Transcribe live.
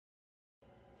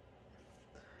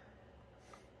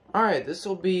Alright, this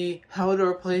will be how to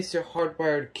replace your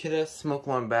hardwired Kidde smoke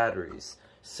alarm batteries.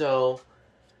 So,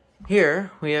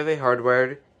 here we have a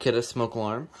hardwired Kidde smoke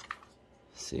alarm.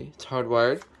 See, it's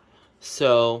hardwired.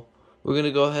 So, we're going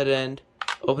to go ahead and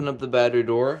open up the battery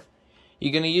door.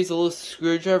 You're going to use a little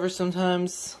screwdriver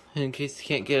sometimes, in case you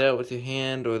can't get it out with your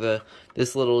hand, or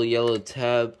this little yellow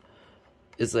tab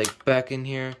is like back in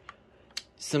here.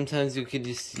 Sometimes you could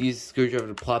just use a screwdriver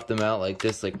to plop them out like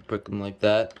this, like prick them like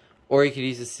that. Or you could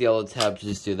use this yellow tab to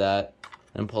just do that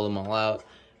and pull them all out.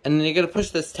 And then you're going to push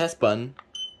this test button.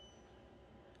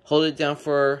 Hold it down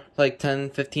for like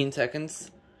 10-15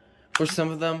 seconds for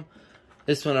some of them.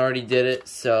 This one already did it,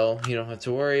 so you don't have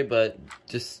to worry, but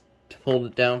just hold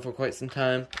it down for quite some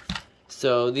time.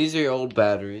 So these are your old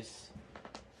batteries.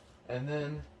 And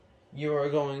then you are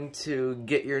going to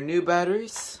get your new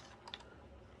batteries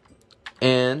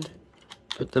and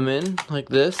put them in like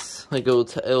this. Like it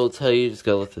will tell you, just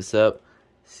gotta lift this up.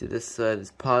 See, this side is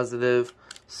positive,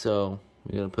 so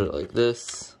you're gonna put it like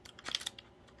this,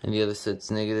 and the other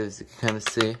side's negative, as you can kind of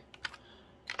see.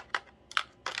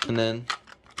 And then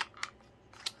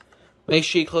make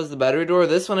sure you close the battery door.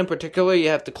 This one in particular, you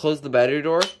have to close the battery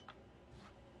door.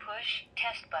 Push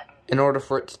test button In order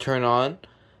for it to turn on.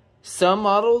 Some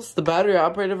models, the battery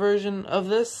operated version of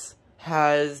this,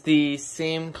 has the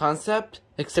same concept,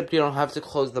 except you don't have to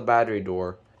close the battery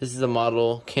door. This is a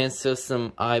model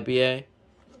KN-COSM-IBA.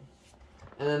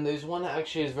 And then there's one that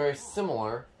actually is very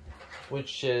similar,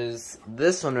 which is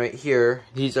this one right here.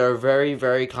 These are very,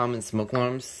 very common smoke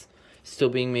alarms, still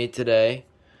being made today.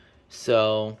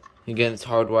 So, again, it's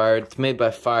hardwired. It's made by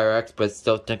FireX, but it's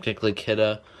still technically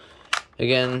Kidde.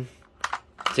 Again,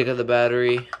 take out the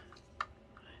battery,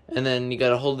 and then you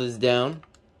gotta hold this down.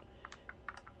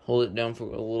 Hold it down for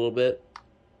a little bit.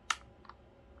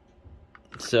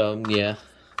 So, yeah,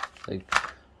 like,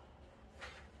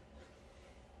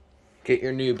 get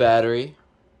your new battery,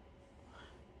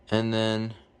 and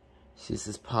then, see, this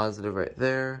is positive right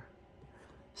there.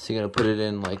 So you're gonna put it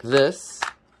in like this,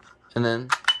 and then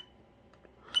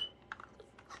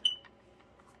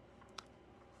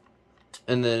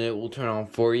it will turn on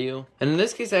for you. And in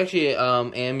this case, actually, I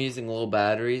am using little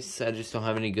batteries. I just don't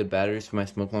have any good batteries for my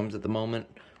smoke alarms at the moment.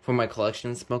 For my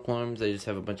collection of smoke alarms, I just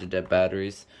have a bunch of dead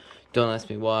batteries. Don't ask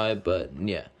me why, but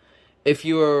yeah. If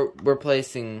you were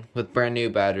replacing with brand new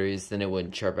batteries, then it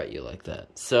wouldn't chirp at you like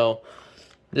that. So,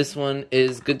 this one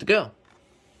is good to go.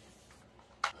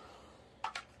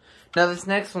 Now, this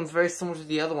next one's very similar to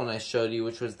the other one I showed you,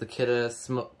 which was the Kidde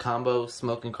Combo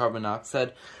Smoke and Carbon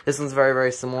Monoxide. This one's very,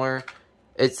 very similar.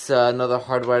 It's another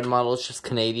hardwired model. It's just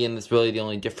Canadian. That's really the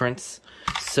only difference.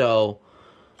 So,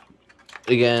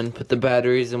 again, put the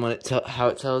batteries in how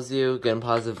it tells you. Again,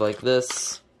 positive like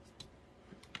this,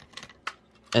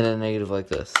 and then negative like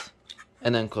this,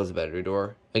 and then close the battery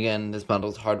door. Again, this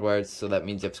model is hardwired, so that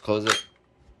means you have to close it.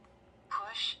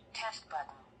 push test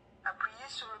button. Appuyez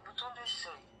sur le bouton d'essai.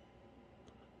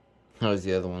 That was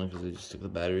the other one because we just took the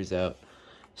batteries out.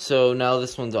 So now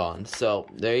this one's on. So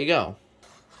there you go.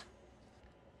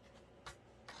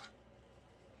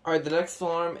 Alright, the next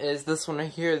alarm is this one right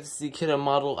here. This is the Kidde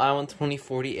model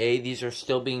I-12040A. These are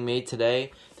still being made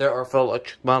today. There are full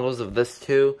electric models of this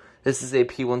too. This is a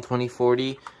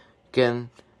P12040.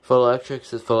 Again, full electric,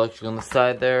 says full electric on the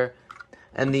side there.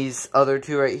 And these other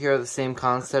two right here are the same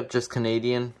concept, just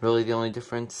Canadian. Really the only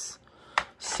difference.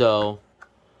 So,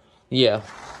 yeah.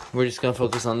 We're just going to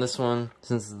focus on this one,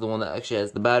 since it's the one that actually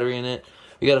has the battery in it.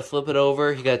 You got to flip it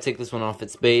over. You got to take this one off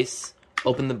its base.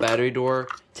 Open the battery door.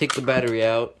 Take the battery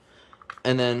out.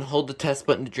 And then hold the test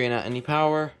button to drain out any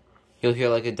power. You'll hear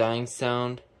like a dying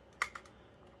sound.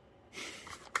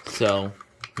 So,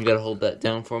 you got to hold that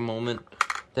down for a moment.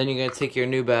 Then you're going to take your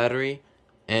new battery.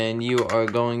 And you are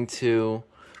going to,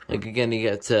 like, again, you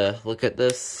get to look at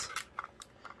this.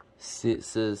 See, it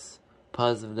says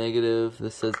positive, negative.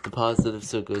 This says the positive,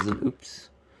 so it goes in, oops.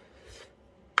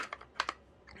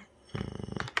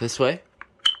 This way.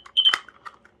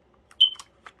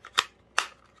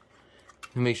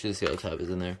 Make sure this yellow tab is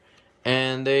in there.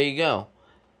 And there you go.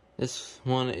 This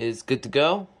one is good to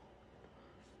go.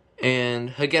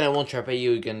 And again, it won't chirp at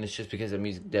you. Again, it's just because I'm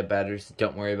using dead batteries.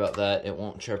 Don't worry about that. It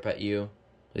won't chirp at you.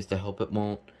 At least I hope it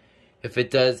won't. If it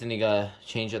does, then you gotta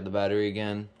change out the battery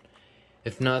again.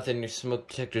 If not, then your smoke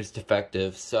detector is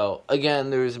defective. So,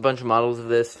 again, there's a bunch of models of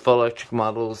this. Full electric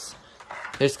models.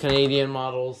 There's Canadian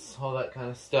models. All that kind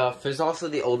of stuff. There's also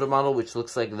the older model, which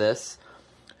looks like this.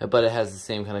 But it has the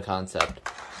same kind of concept.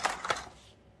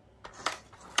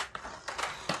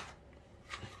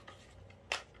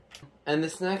 And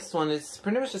this next one is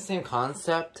pretty much the same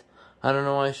concept. I don't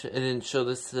know why I didn't show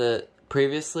this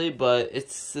previously, but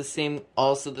it's the same,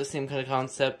 also the same kind of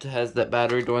concept. It has that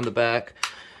battery door in the back.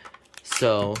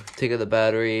 So take out the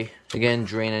battery, again,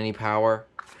 drain any power.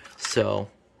 So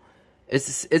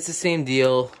it's the same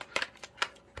deal.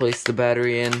 Place the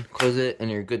battery in, close it,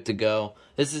 and you're good to go.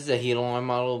 This is a heat alarm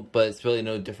model, but it's really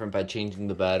no different by changing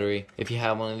the battery. If you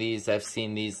have one of these, I've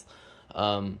seen these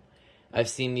on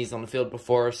the field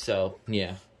before, so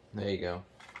yeah, there you go.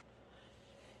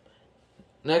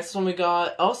 Next one we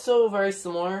got, also very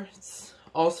similar. It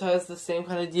also has the same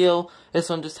kind of deal. This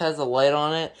one just has a light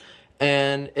on it.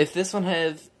 And if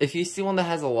you see one that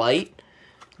has a light,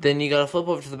 then you gotta flip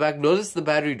over to the back. Notice the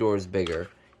battery door is bigger.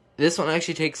 This one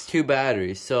actually takes 2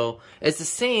 batteries, so it's the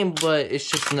same, but it's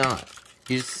just not.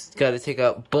 You just gotta take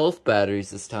out both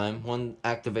batteries this time. One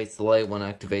activates the light, one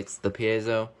activates the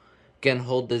piezo. Again,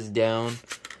 hold this down,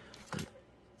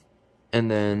 and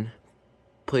then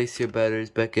place your batteries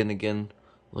back in again.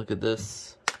 Look at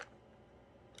this.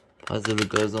 Positive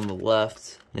goes on the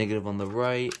left, negative on the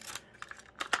right.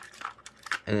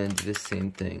 And then do the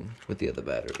same thing with the other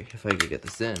battery, if I could get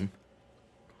this in.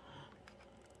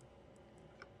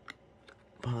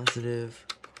 Positive.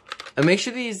 And make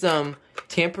sure these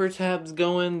tamper tabs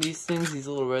go in, these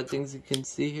little red things you can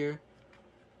see here.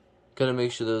 Gotta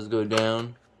make sure those go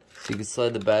down. So you can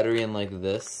slide the battery in like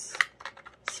this.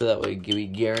 So that way you'll be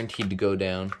guaranteed to go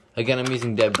down. Again, I'm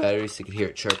using dead batteries so you can hear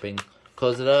it chirping.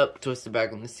 Close it up, twist it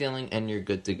back on the ceiling, and you're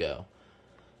good to go.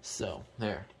 So,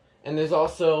 there. And there's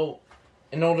also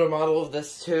an older model of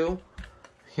this too.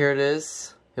 Here it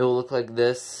is. It will look like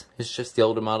this. It's just the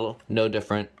older model, no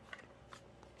different.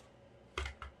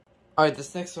 Alright,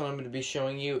 this next one I'm going to be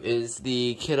showing you is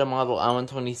the Kidde model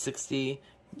I-12060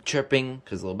 chirping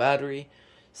because low battery.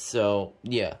 So,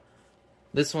 yeah.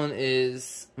 This one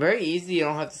is very easy. You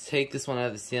don't have to take this one out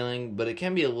of the ceiling, but it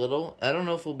can be a little. I don't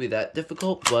know if it will be that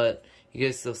difficult, but you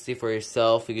guys still see for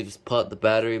yourself. You can just pull out the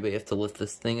battery, but you have to lift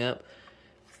this thing up.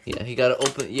 Yeah, you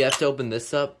have to open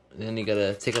this up, and then you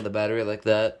gotta take out the battery like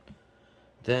that.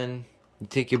 Then you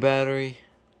take your battery,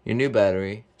 your new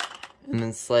battery, and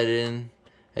then slide it in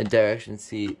a direction.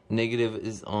 See, negative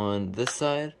is on this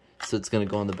side, so it's gonna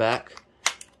go on the back.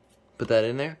 Put that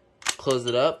in there, close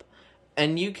it up,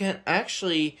 and you can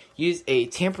actually use a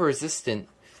tamper resistant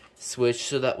switch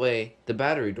so that way the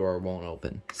battery door won't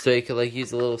open. So you could like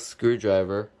use a little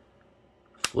screwdriver,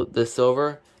 flip this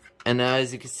over, and now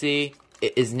as you can see,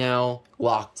 it is now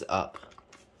locked up.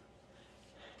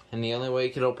 And the only way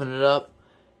you can open it up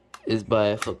is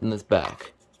by flipping this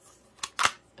back.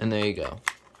 And there you go.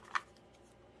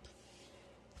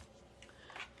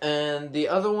 And the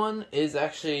other one is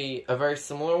actually a very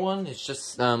similar one. It's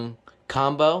just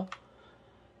combo,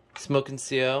 smoke and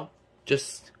CO.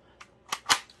 Just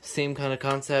same kind of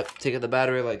concept. Take out the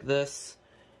battery like this.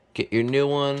 Get your new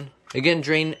one. Again,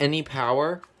 drain any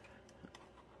power.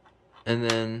 And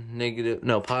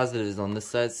then positive is on this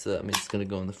side, so that means it's going to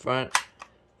go in the front.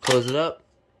 Close it up.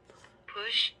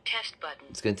 Push test button.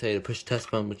 It's going to tell you to push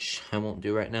test button, which I won't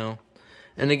do right now.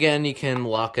 And again, you can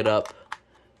lock it up.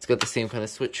 It's got the same kind of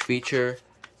switch feature.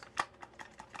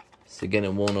 So again,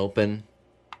 it won't open.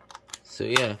 So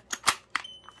yeah.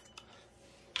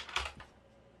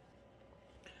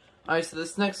 Alright, so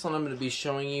this next one I'm going to be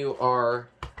showing you are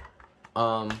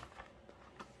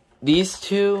these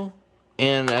two.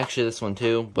 And actually this one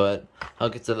too, but I'll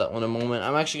get to that one in a moment.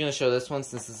 I'm actually going to show this one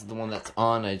since this is the one that's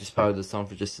on. I just powered this on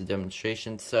for just a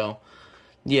demonstration. So,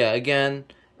 yeah, again,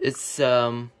 it's,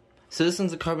 so this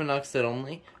one's a carbon monoxide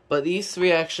only. But these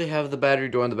three actually have the battery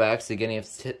door on the back. So again, you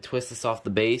have to twist this off the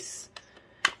base.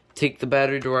 Take the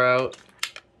battery door out.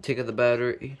 Take out the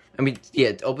battery.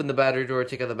 Open the battery door,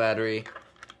 take out the battery.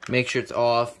 Make sure it's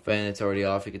off, and it's already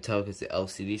off. You can tell because the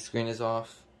LCD screen is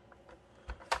off.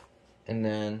 And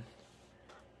then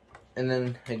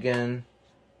again,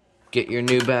 get your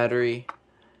new battery,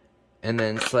 and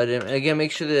then slide it in. And again,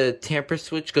 make sure the tamper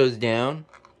switch goes down,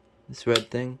 this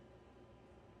red thing.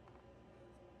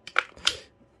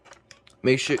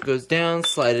 Make sure it goes down,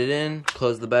 slide it in,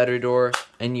 close the battery door,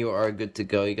 and you are good to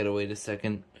go. You gotta wait a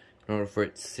second in order for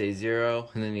it to say 0,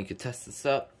 and then you can test this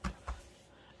up.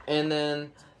 And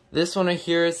then this one right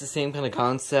here is the same kind of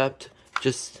concept,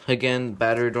 just again,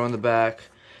 battery door on the back.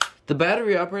 The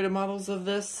battery operated models of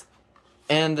this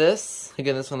and this,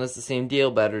 again, this one is the same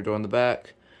deal, battery door on the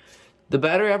back. The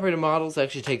battery operated models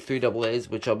actually take 3 AA's,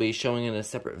 which I'll be showing in a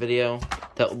separate video.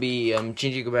 That will be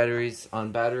changing your batteries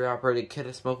on battery operated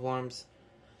Kidde smoke alarms.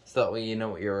 So that way you know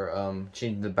what you're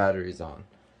changing the batteries on.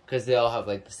 Because they all have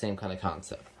like the same kind of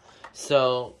concept.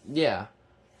 So, yeah.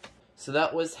 So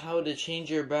that was how to change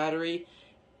your battery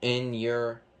in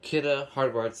your Kidde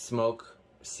hardwired smoke,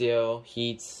 CO,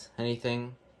 heats,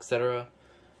 anything. etc.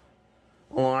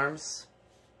 alarms.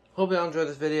 Hope y'all enjoyed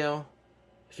this video.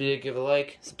 If you did, give a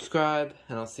like, subscribe,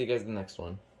 and I'll see you guys in the next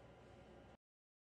one.